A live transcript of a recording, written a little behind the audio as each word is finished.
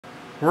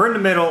We're in the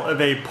middle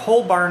of a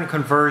pole barn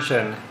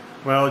conversion.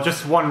 Well,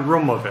 just one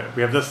room of it.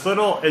 We have this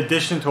little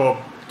addition to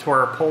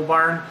our pole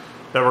barn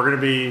that we're going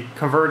to be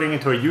converting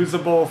into a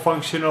usable,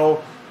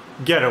 functional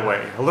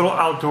getaway. A little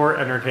outdoor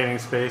entertaining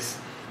space.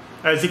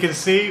 As you can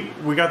see,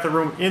 we got the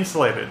room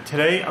insulated.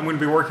 Today, I'm going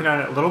to be working on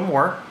it a little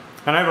more.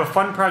 And I have a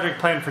fun project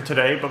planned for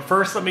today, but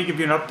first let me give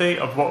you an update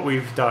of what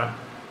we've done.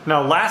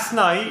 Now, last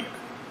night,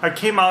 I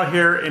came out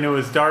here and it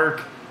was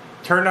dark,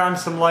 turned on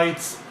some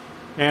lights,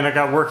 and I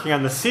got working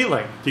on the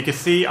ceiling. You can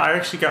see I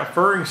actually got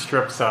furring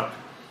strips up.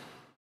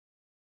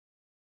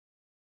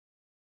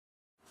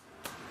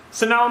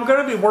 So now I'm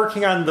going to be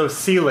working on the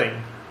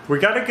ceiling. We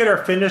got to get our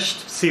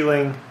finished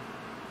ceiling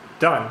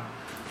done.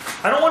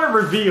 I don't want to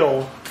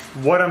reveal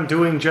what I'm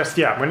doing just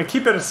yet. I'm going to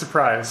keep it a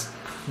surprise.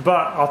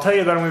 But I'll tell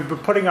you that I'm going to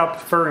be putting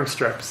up furring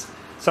strips.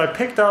 So I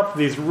picked up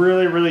these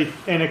really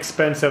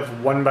inexpensive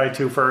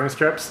 1x2 furring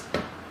strips.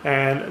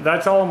 And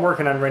that's all I'm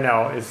working on right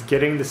now, is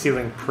getting the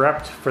ceiling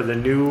prepped for the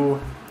new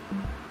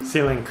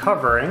ceiling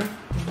covering.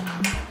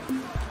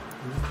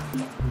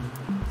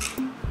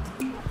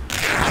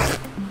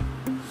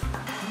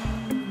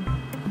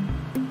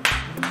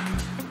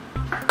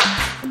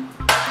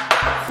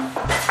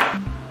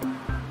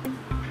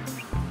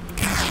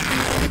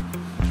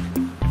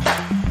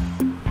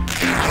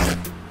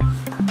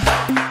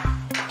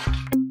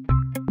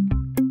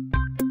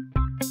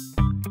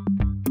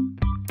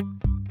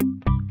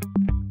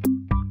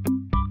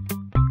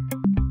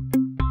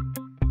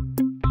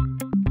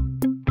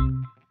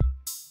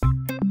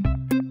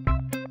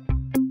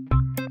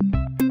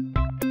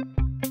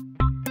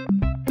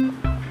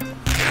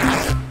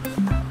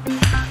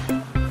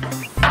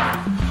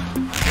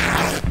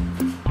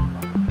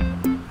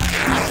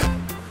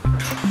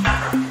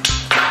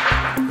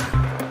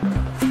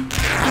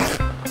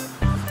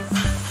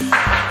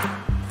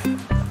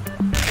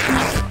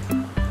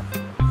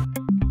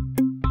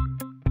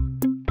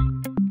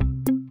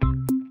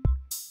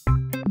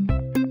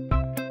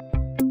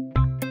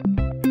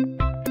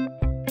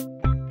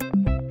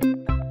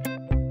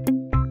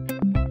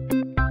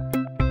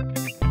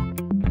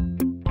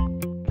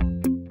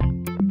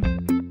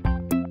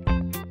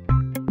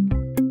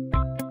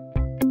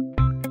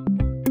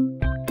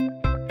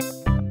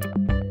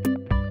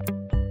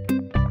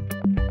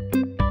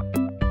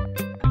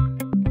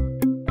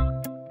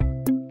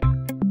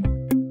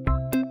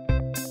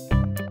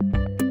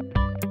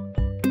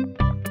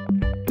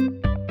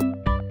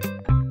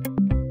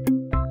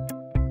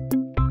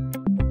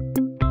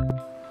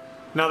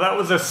 Now that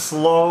was a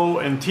slow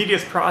and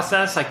tedious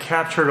process. I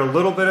captured a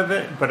little bit of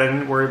it, but I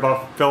didn't worry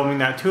about filming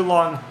that too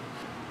long.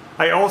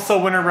 I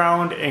also went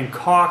around and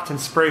caulked and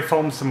spray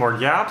foamed some more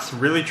gaps,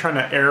 really trying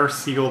to air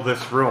seal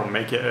this room,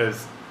 make it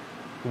as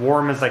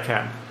warm as I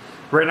can.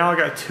 Right now I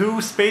got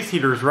 2 space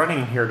heaters running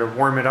in here to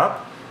warm it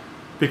up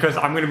because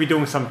I'm going to be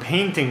doing some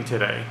painting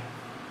today.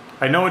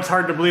 I know it's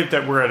hard to believe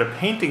that we're at a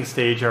painting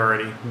stage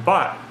already,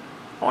 but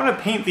I want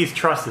to paint these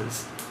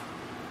trusses.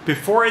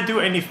 Before I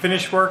do any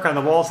finish work on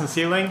the walls and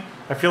ceiling,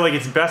 I feel like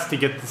it's best to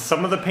get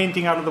some of the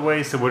painting out of the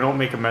way so we don't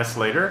make a mess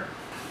later.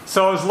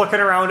 So I was looking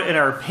around in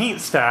our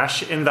paint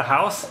stash in the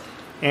house,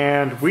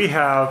 and we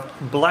have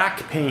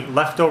black paint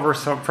left over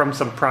from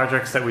some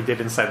projects that we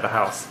did inside the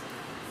house.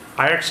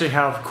 I actually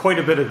have quite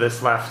a bit of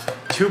this left,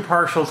 2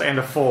 partials and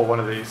a full one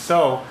of these.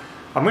 So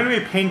I'm going to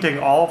be painting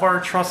all of our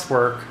truss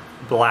work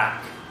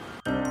black.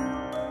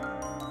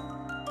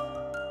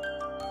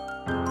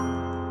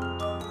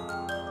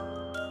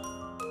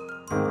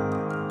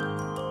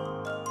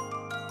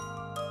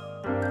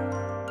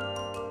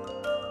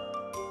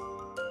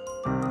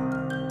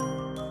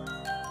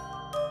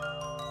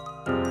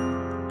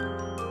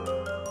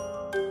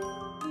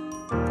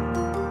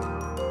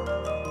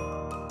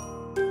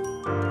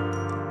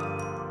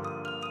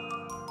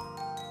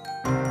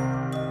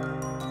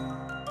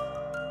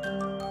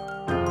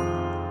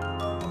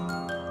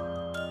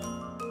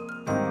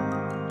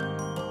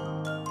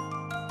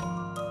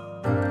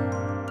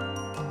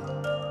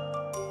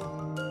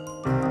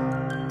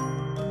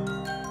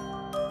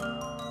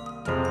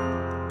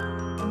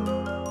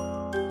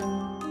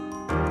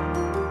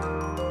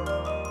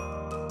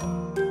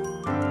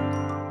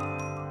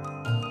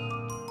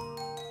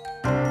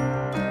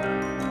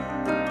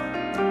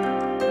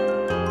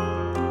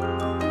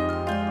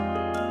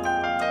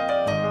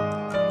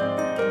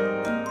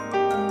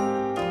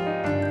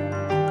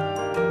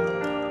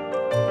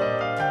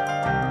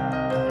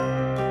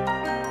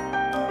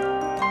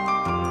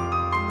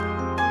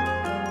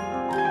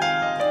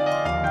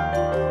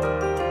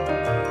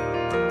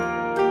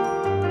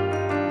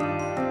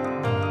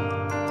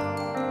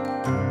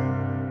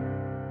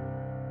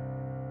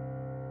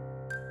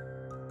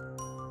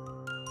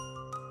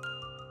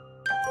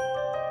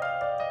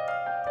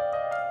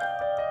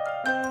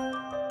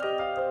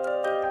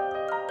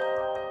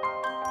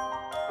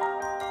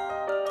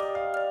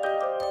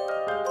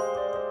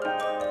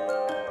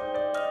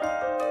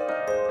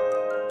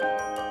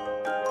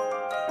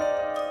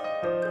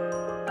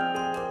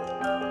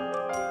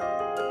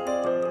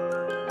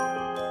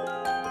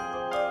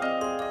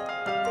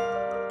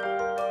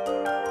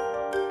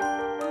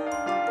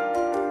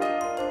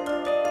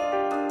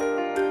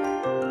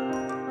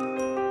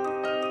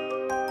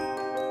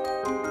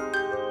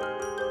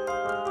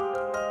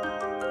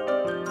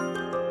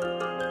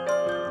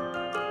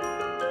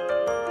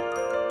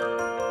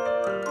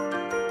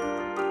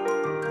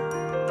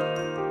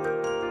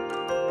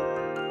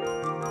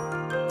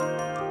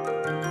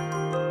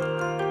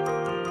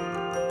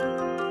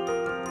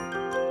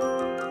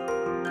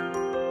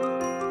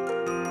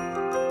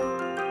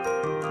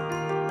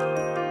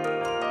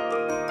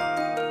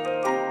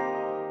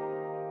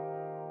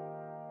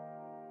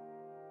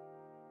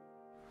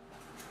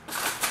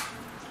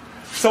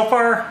 So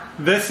far,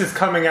 this is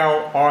coming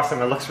out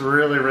awesome. It looks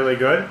really, really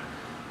good.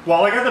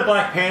 While I got the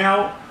black paint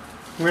out,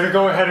 I'm gonna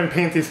go ahead and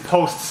paint these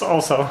posts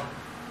also.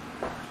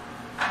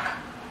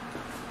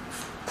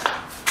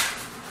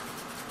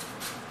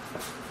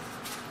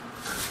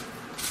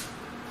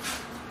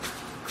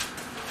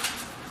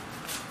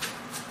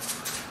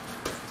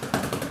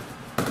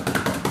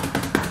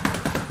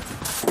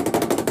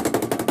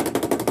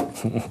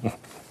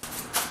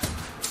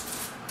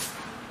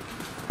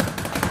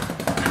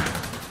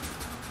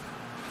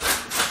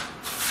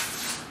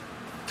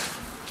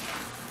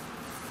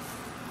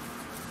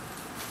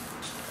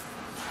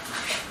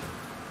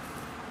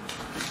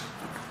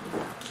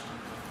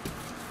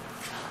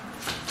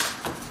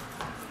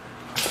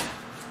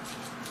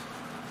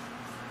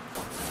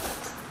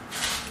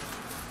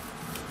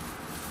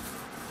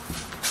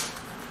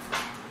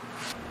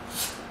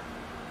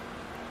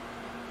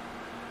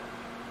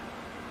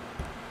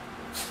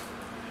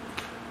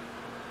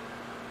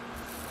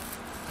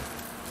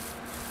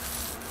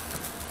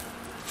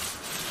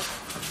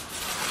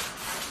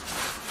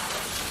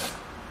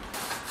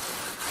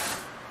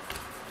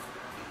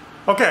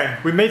 Okay,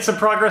 we made some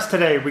progress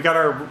today. We got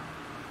our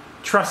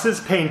trusses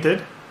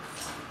painted,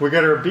 we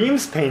got our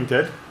beams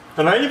painted,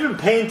 and I even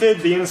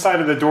painted the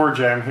inside of the door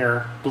jamb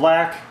here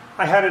black.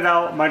 I had it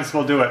out, might as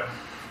well do it.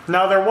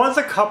 Now there was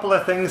a couple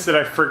of things that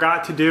I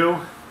forgot to do,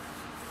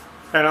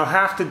 and I'll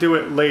have to do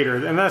it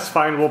later, and that's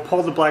fine. We'll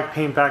pull the black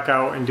paint back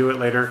out and do it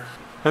later.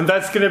 And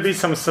that's going to be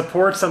some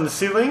supports on the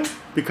ceiling,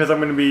 because I'm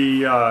going to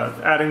be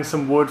adding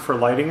some wood for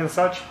lighting and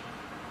such.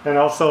 And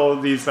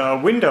also these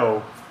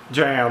window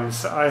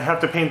jambs. I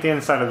have to paint the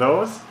inside of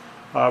those.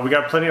 We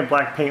got plenty of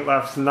black paint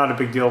left, so not a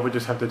big deal. We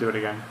just have to do it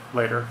again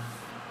later.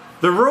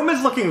 The room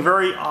is looking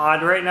very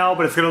odd right now,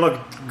 but it's going to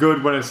look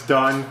good when it's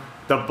done.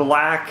 The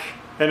black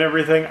and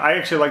everything. I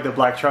actually like the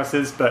black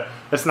trusses, but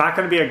it's not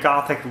going to be a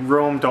gothic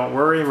room. Don't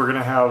worry. We're going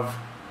to have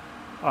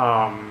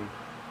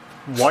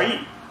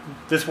white.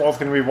 This wall's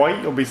going to be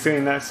white. You'll be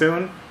seeing that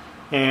soon.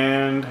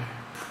 And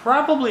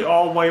probably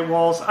all white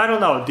walls. I don't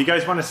know. Do you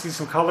guys want to see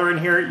some color in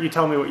here? You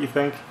tell me what you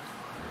think.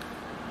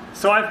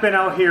 So I've been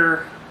out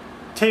here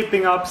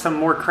taping up some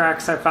more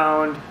cracks I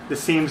found, the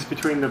seams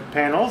between the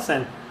panels,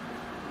 and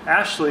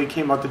Ashley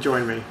came out to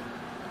join me.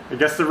 I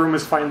guess the room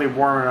is finally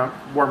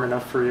warm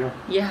enough for you.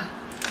 Yeah.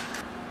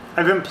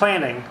 I've been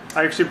planning.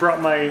 I actually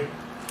brought my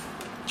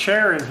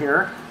chair in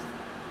here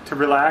to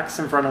relax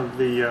in front of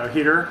the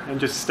heater and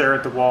just stare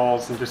at the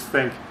walls and just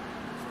think,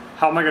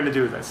 how am I going to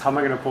do this? How am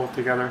I going to pull it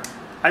together?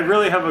 I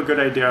really have a good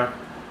idea.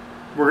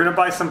 We're going to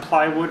buy some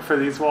plywood for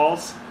these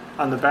walls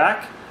on the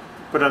back,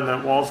 but on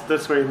the walls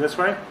this way and this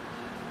way.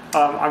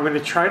 I'm going to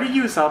try to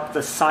use up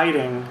the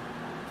siding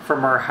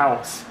from our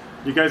house.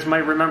 You guys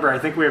might remember, I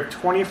think we have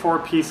 24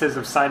 pieces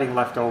of siding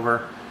left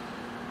over.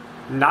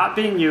 Not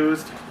being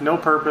used, no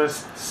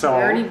purpose, so...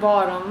 We already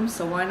bought them,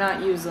 so why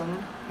not use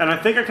them? And I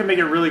think I can make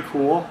it really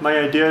cool. My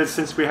idea is,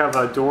 since we have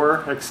a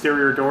door,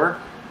 exterior door,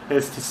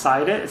 is to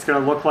side it. It's going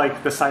to look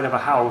like the side of a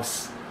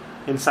house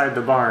inside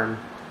the barn.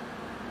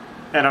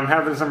 And I'm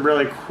having some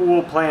really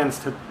cool plans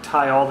to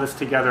tie all this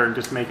together and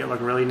just make it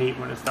look really neat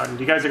when it's done.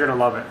 You guys are going to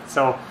love it.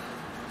 So,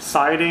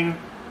 siding,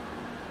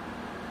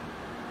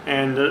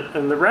 and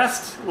the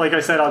rest, like I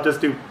said, I'll just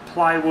do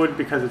plywood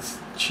because it's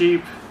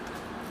cheap,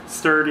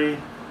 sturdy,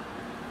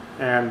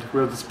 and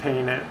we'll just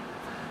paint it.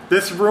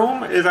 This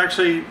room is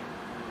actually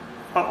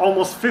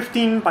almost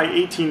 15 by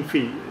 18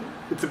 feet.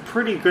 It's a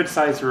pretty good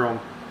sized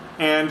room.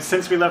 And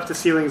since we left the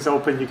ceilings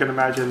open, you can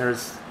imagine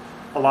there's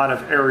a lot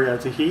of area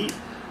to heat.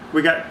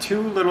 We got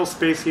 2 little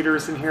space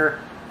heaters in here,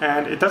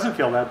 and it doesn't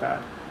feel that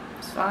bad.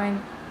 It's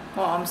fine.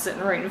 Well, I'm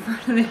sitting right in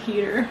front of the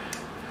heater.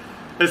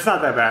 It's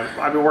not that bad.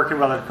 I've been working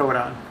without a coat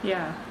on.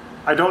 Yeah.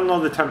 I don't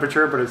know the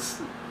temperature, but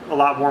it's a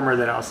lot warmer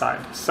than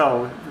outside,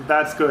 so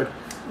that's good.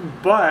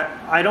 But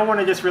I don't want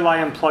to just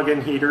rely on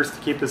plug-in heaters to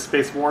keep the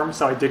space warm,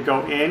 so I did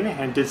go in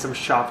and did some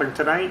shopping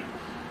tonight,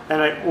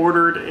 and I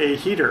ordered a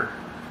heater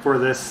for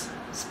this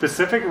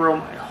specific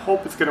room. I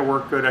hope it's going to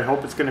work good. I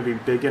hope it's going to be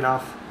big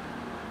enough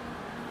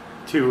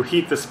to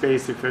heat the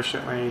space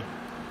efficiently.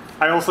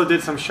 I also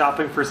did some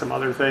shopping for some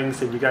other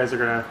things, and you guys are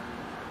going to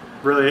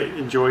really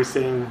enjoy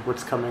seeing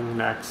what's coming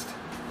next.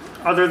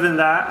 Other than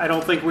that, I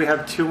don't think we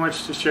have too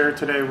much to share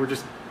today. We're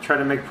just trying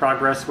to make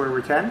progress where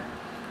we can.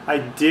 I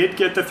did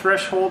get the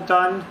threshold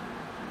done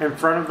in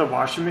front of the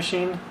washing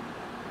machine,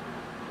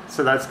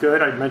 so that's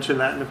good. I mentioned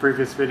that in the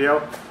previous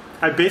video.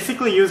 I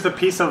basically used a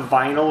piece of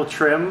vinyl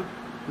trim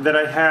that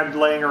I had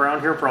laying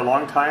around here for a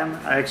long time.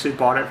 I actually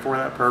bought it for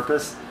that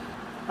purpose.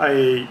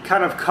 I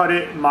kind of cut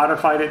it,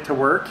 modified it to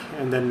work,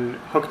 and then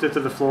hooked it to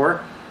the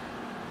floor,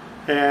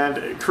 and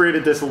it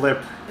created this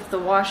lip. If the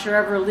washer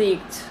ever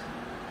leaked,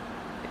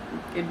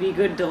 it'd be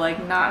good to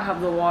like not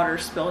have the water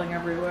spilling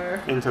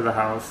everywhere into the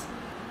house.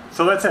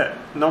 So that's it.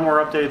 No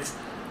more updates.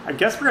 I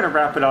guess we're going to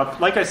wrap it up.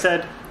 Like I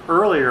said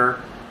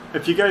earlier,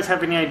 if you guys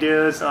have any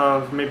ideas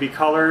of maybe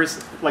colors,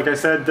 like I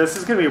said, this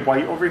is going to be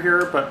white over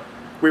here, but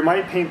we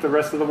might paint the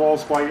rest of the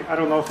walls white. I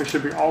don't know if it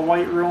should be all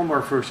white room or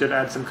if we should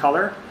add some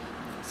color.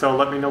 So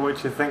let me know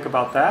what you think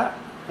about that.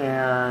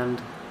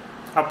 And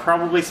I'll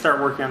probably start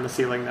working on the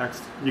ceiling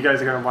next. You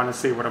guys are going to want to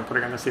see what I'm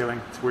putting on the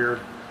ceiling. It's weird.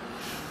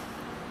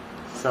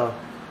 So,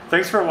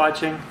 thanks for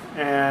watching,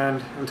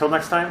 and until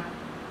next time,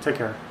 take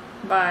care.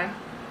 Bye.